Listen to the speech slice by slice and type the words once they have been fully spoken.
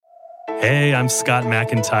Hey, I'm Scott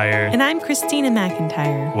McIntyre. And I'm Christina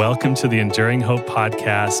McIntyre. Welcome to the Enduring Hope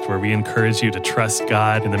podcast, where we encourage you to trust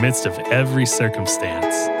God in the midst of every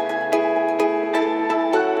circumstance.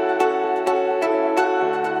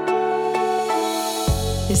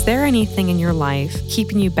 Is there anything in your life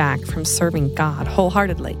keeping you back from serving God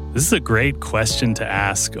wholeheartedly? This is a great question to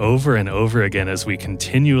ask over and over again as we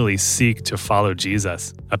continually seek to follow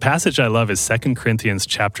Jesus. A passage I love is 2 Corinthians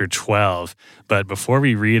chapter 12, but before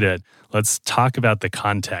we read it, let's talk about the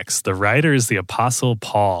context. The writer is the Apostle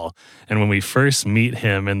Paul, and when we first meet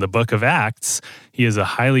him in the book of Acts, he is a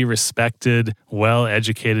highly respected,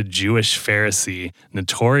 well-educated Jewish Pharisee,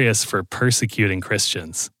 notorious for persecuting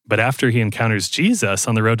Christians. But after he encounters Jesus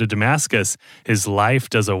on the road to Damascus, his life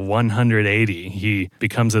does a 180. He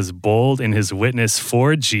becomes as bold in his witness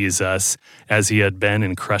for Jesus as he had been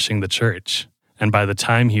in crushing the church. And by the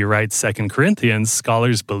time he writes 2 Corinthians,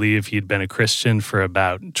 scholars believe he'd been a Christian for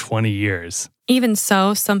about 20 years. Even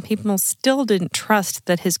so, some people still didn't trust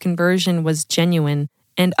that his conversion was genuine,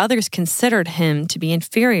 and others considered him to be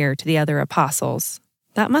inferior to the other apostles.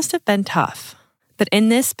 That must have been tough. But in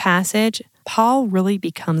this passage, Paul really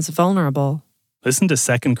becomes vulnerable. Listen to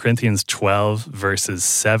 2 Corinthians 12, verses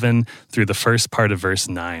 7 through the first part of verse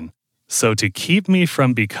 9. So to keep me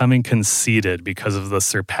from becoming conceited because of the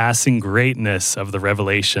surpassing greatness of the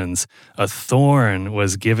revelations, a thorn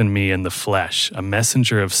was given me in the flesh, a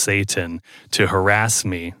messenger of Satan, to harass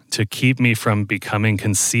me, to keep me from becoming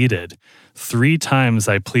conceited. 3 times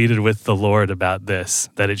I pleaded with the Lord about this,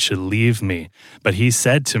 that it should leave me. But he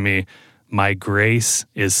said to me, "My grace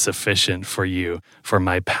is sufficient for you, for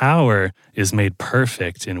my power is made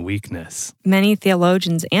perfect in weakness." Many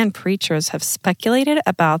theologians and preachers have speculated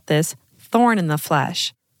about this thorn in the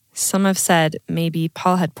flesh. Some have said maybe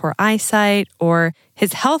Paul had poor eyesight, or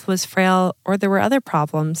his health was frail, or there were other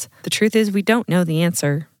problems. The truth is, we don't know the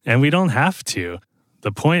answer. And we don't have to.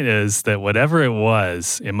 The point is that whatever it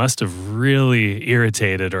was, it must have really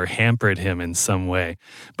irritated or hampered him in some way.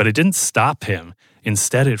 But it didn't stop him.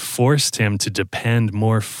 Instead, it forced him to depend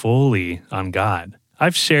more fully on God.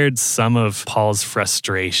 I've shared some of Paul's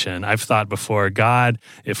frustration. I've thought before, God,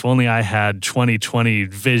 if only I had 20/20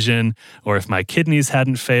 vision, or if my kidneys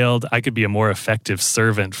hadn't failed, I could be a more effective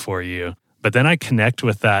servant for you. But then I connect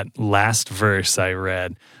with that last verse I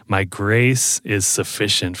read. My grace is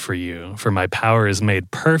sufficient for you, for my power is made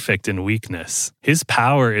perfect in weakness. His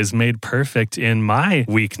power is made perfect in my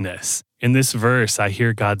weakness. In this verse, I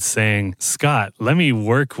hear God saying, Scott, let me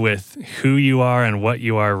work with who you are and what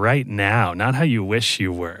you are right now, not how you wish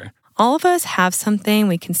you were. All of us have something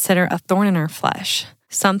we consider a thorn in our flesh,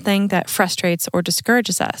 something that frustrates or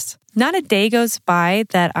discourages us. Not a day goes by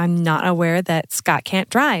that I'm not aware that Scott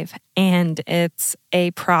can't drive, and it's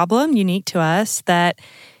a problem unique to us that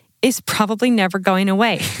is probably never going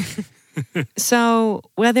away. So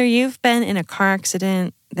whether you've been in a car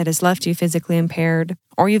accident that has left you physically impaired,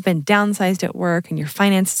 or you've been downsized at work and your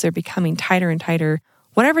finances are becoming tighter and tighter,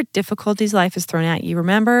 whatever difficulties life has thrown at you,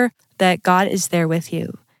 remember that God is there with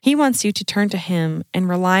you. He wants you to turn to Him and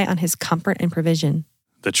rely on His comfort and provision.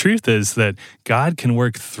 The truth is that God can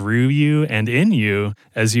work through you and in you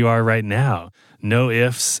as you are right now. No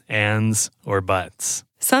ifs, ands, or buts.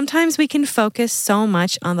 Sometimes we can focus so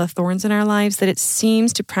much on the thorns in our lives that it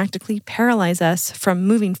seems to practically paralyze us from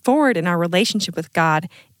moving forward in our relationship with God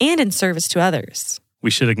and in service to others.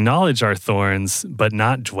 We should acknowledge our thorns, but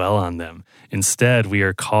not dwell on them. Instead, we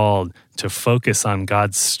are called to focus on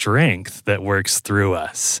God's strength that works through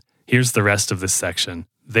us. Here's the rest of this section.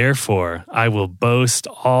 Therefore, I will boast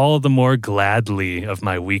all the more gladly of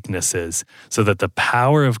my weaknesses, so that the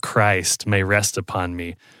power of Christ may rest upon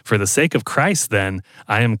me. For the sake of Christ, then,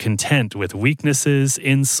 I am content with weaknesses,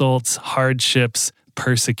 insults, hardships,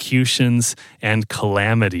 persecutions, and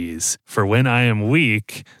calamities. For when I am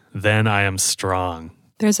weak, then I am strong.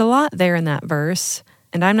 There's a lot there in that verse,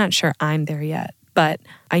 and I'm not sure I'm there yet. But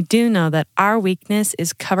I do know that our weakness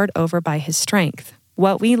is covered over by His strength.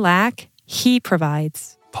 What we lack, He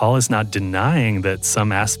provides. Paul is not denying that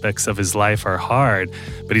some aspects of his life are hard,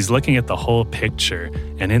 but he's looking at the whole picture.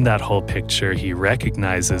 And in that whole picture, he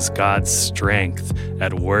recognizes God's strength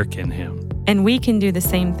at work in him. And we can do the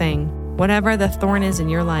same thing. Whatever the thorn is in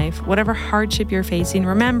your life, whatever hardship you're facing,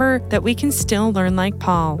 remember that we can still learn like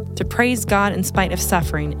Paul, to praise God in spite of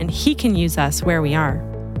suffering, and He can use us where we are.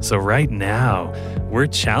 So right now, we're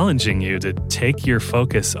challenging you to take your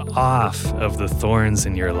focus off of the thorns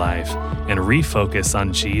in your life and refocus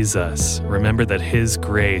on Jesus. Remember that His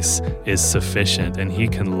grace is sufficient and He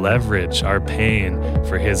can leverage our pain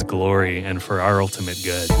for His glory and for our ultimate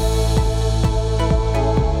good.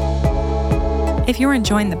 If you're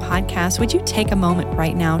enjoying the podcast, would you take a moment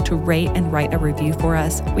right now to rate and write a review for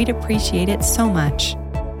us? We'd appreciate it so much.